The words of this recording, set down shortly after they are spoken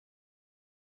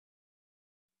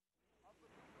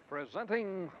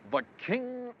Presenting the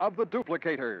King of the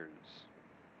Duplicators.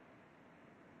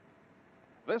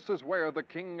 This is where the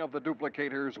King of the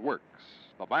Duplicators works,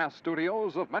 the vast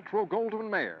studios of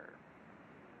Metro-Goldwyn-Mayer.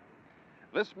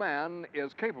 This man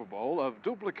is capable of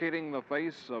duplicating the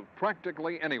face of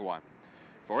practically anyone.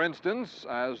 For instance,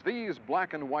 as these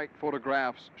black and white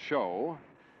photographs show,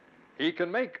 he can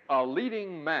make a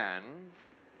leading man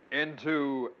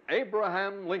into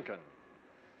Abraham Lincoln,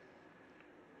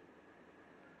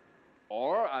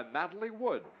 or a Natalie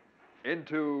Wood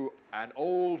into an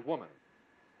old woman,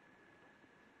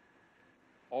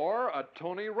 or a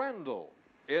Tony Randall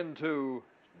into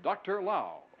Dr.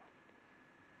 Lau.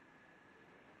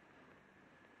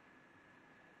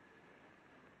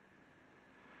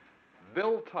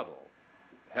 Bill Tuttle,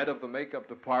 head of the makeup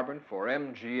department for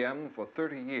MGM for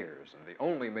 30 years and the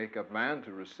only makeup man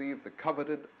to receive the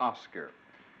coveted Oscar.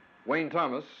 Wayne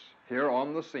Thomas, here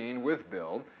on the scene with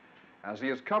Bill, as he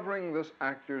is covering this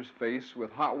actor's face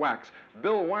with hot wax.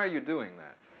 Bill, why are you doing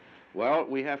that? Well,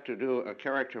 we have to do a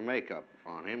character makeup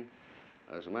on him.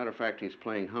 As a matter of fact, he's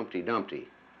playing Humpty Dumpty.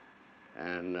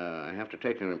 And I have to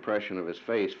take an impression of his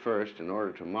face first in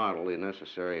order to model the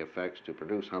necessary effects to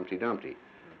produce Humpty Dumpty.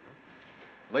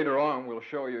 Later on, we'll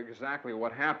show you exactly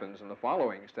what happens in the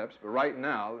following steps, but right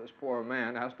now, this poor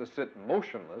man has to sit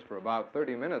motionless for about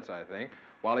 30 minutes, I think,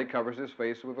 while he covers his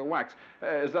face with the wax.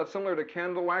 Is that similar to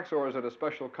candle wax, or is it a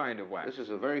special kind of wax? This is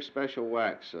a very special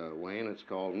wax, Wayne. It's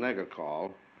called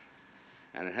Negacol,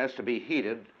 and it has to be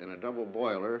heated in a double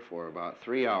boiler for about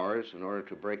 3 hours in order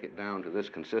to break it down to this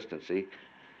consistency,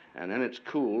 and then it's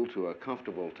cooled to a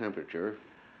comfortable temperature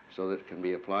so that it can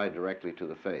be applied directly to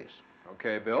the face.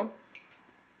 Okay, Bill.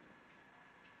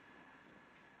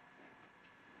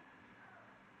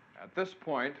 At this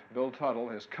point, Bill Tuttle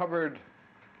has covered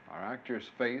our actor's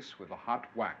face with a hot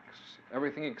wax.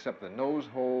 Everything except the nose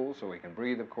hole, so he can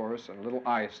breathe, of course, and little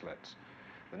eye slits.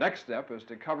 The next step is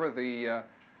to cover the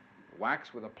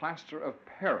wax with a plaster of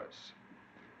Paris.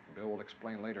 Bill will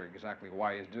explain later exactly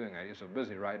why he's doing that. He's so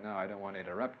busy right now, I don't want to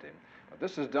interrupt him. But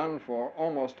this is done for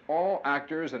almost all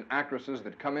actors and actresses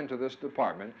that come into this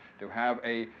department to have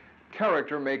a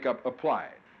character makeup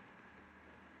applied.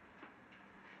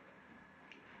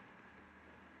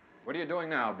 What are you doing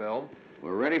now, Bill?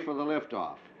 We're ready for the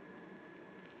liftoff.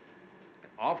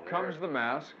 Off comes the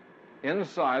mask.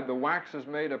 Inside, the wax has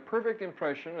made a perfect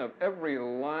impression of every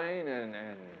line and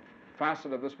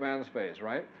facet of this man's face,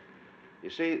 right?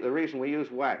 You see, the reason we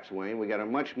use wax, Wayne, we get a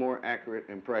much more accurate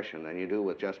impression than you do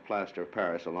with just plaster of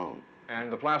Paris alone.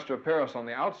 And the plaster of Paris on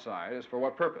the outside is for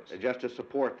what purpose? Just to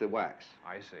support the wax.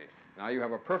 I see. Now you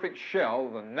have a perfect shell.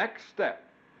 The next step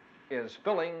is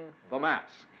filling the mask.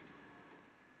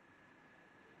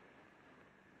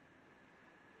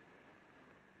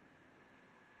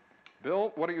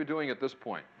 Bill, what are you doing at this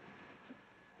point?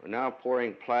 We're now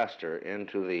pouring plaster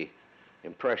into the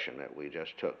impression that we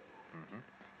just took. Mm-hmm.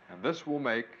 And this will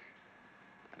make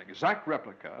an exact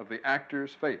replica of the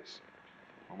actor's face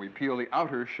when we peel the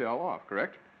outer shell off,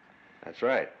 correct? That's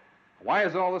right. Why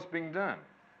is all this being done?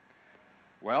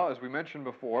 Well, as we mentioned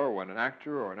before, when an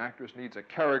actor or an actress needs a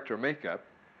character makeup,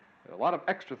 there are a lot of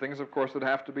extra things, of course, that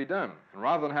have to be done. And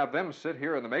rather than have them sit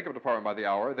here in the makeup department by the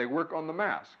hour, they work on the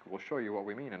mask. We'll show you what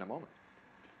we mean in a moment.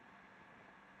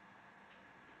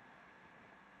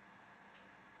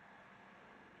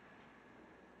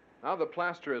 Now the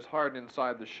plaster is hardened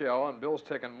inside the shell, and Bill's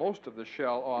taken most of the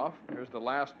shell off. Here's the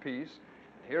last piece.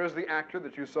 Here's the actor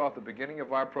that you saw at the beginning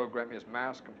of our program, his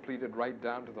mask completed right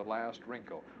down to the last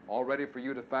wrinkle. All ready for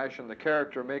you to fashion the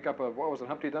character makeup of, what was it,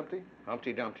 Humpty Dumpty?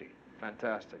 Humpty Dumpty.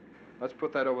 Fantastic. Let's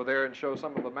put that over there and show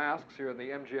some of the masks here in the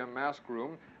MGM mask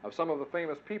room of some of the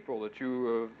famous people that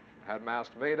you had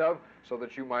masks made of so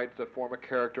that you might form a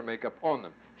character makeup on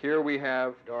them. Here we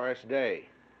have Doris Day,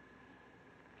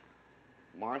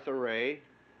 Martha Ray,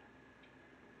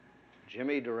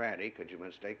 Jimmy Durante, could you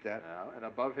mistake that? And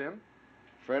above him,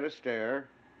 Fred Astaire,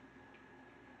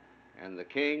 and the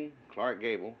King, Clark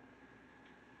Gable,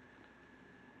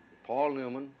 Paul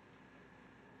Newman,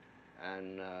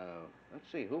 and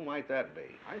let's see, who might that be?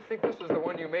 I think this is the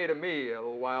one you made of me a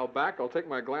little while back. I'll take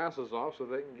my glasses off so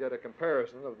they can get a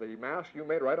comparison of the mask you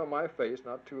made right on my face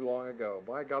not too long ago.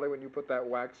 By golly, when you put that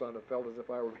wax on, it felt as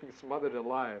if I were being smothered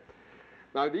alive.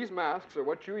 Now, these masks are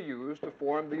what you use to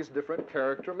form these different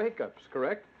character makeups,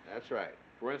 correct? That's right.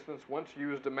 For instance, once you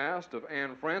used a mask of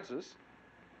Anne Francis.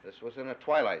 This was in a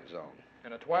Twilight Zone.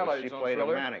 In a Twilight Zone She played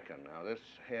thriller. a mannequin. Now, this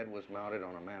head was mounted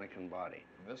on a mannequin body.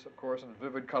 This, of course, in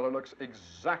vivid color looks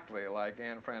exactly like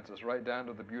Anne Francis, right down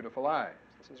to the beautiful eyes.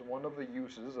 This is one of the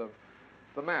uses of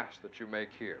the mask that you make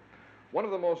here. One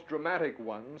of the most dramatic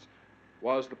ones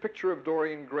was the picture of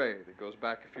Dorian Gray that goes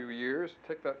back a few years.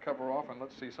 Take that cover off and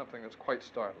let's see something that's quite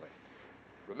startling.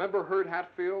 Remember Hurd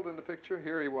Hatfield in the picture?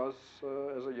 Here he was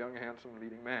as a young, handsome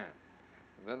leading man.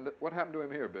 And then what happened to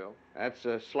him here, Bill? That's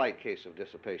a slight case of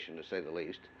dissipation, to say the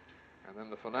least. And then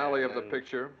the finale of the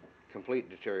picture. Complete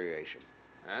deterioration.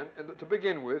 And to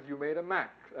begin with, you made a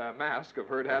mask of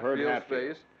Hurd Hatfield's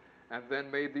face, and then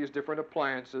made these different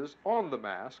appliances on the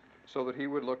mask so that he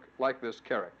would look like this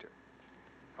character.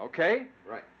 Okay?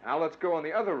 Right. Now let's go in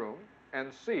the other room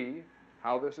and see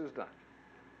how this is done.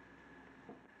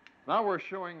 Now we're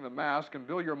showing the mask, and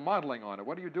Bill, you're modeling on it.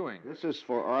 What are you doing? This is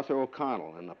for Arthur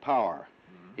O'Connell in The Power.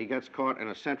 He gets caught in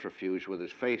a centrifuge with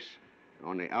his face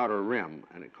on the outer rim,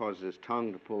 and it causes his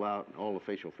tongue to pull out and all the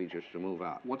facial features to move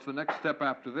out. What's the next step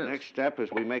after this? Next step is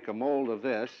we make a mold of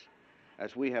this,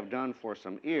 as we have done for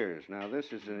some ears. Now,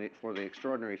 this is for the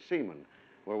Extraordinary Seaman,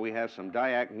 where we have some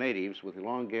Dyak natives with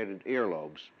elongated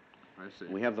earlobes. I see.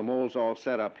 We have the molds all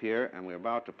set up here, and we're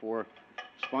about to pour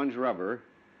sponge rubber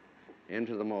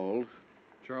into the mold.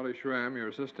 Charlie Schramm, your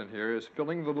assistant here, is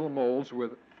filling the little molds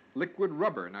with liquid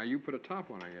rubber. Now, you put a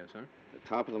top on, I guess, huh? The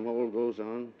top of the mold goes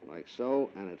on like so,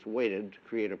 and it's weighted to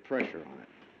create a pressure on it.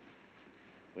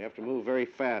 We have to move very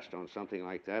fast on something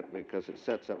like that because it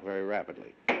sets up very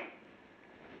rapidly.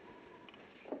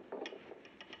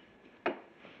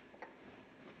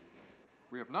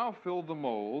 We have now filled the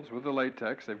molds with the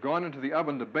latex. They've gone into the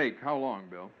oven to bake. How long,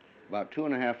 Bill? About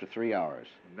 2.5 to 3 hours.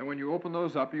 And then when you open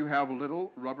those up, you have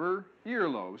little rubber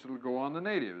earlobes that'll go on the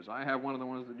natives. I have one of the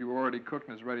ones that you already cooked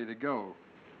and is ready to go.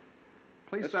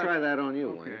 Let's try that on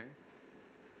you, okay. Wayne.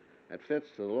 That fits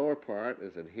to the lower part,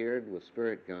 is adhered with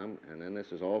spirit gum, and then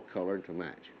this is all colored to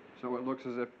match. So it looks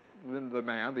as if the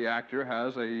man, the actor,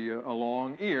 has a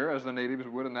long ear, as the natives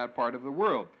would in that part of the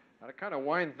world. Now, to kind of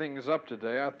wind things up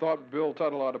today, I thought Bill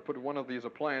Tuttle ought to put one of these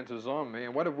appliances on me.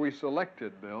 And what have we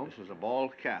selected, Bill? This is a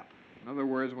bald cap. In other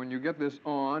words, when you get this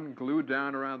on, glued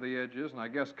down around the edges, and I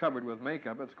guess covered with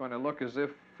makeup, it's going to look as if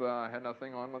I had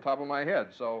nothing on the top of my head.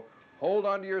 So hold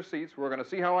on to your seats. We're going to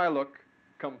see how I look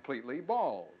completely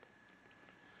bald.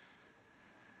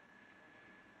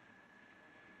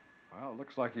 Well, it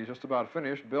looks like he's just about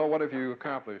finished. Bill, what have you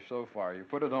accomplished so far? You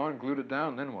put it on, glued it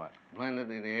down, then what? Blended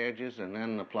in the edges and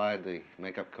then applied the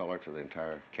makeup color to the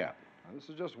entire cap. Now, this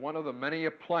is just one of the many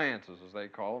appliances, as they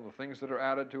call them, the things that are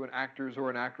added to an actor's or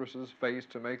an actress's face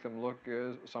to make them look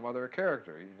as some other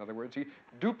character. In other words, he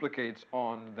duplicates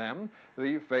on them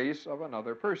the face of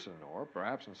another person, or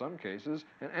perhaps in some cases,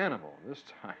 an animal. This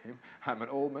time, I'm an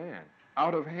old man,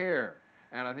 out of hair.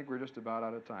 And I think we're just about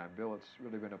out of time. Bill, it's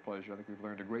really been a pleasure. I think we've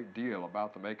learned a great deal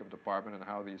about the makeup department and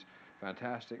how these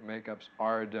fantastic makeups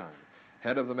are done.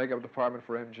 Head of the makeup department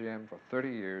for MGM for 30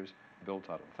 years, Bill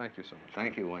Tuttle. Thank you so much.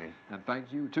 Thank you, Wayne. And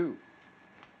thank you, too.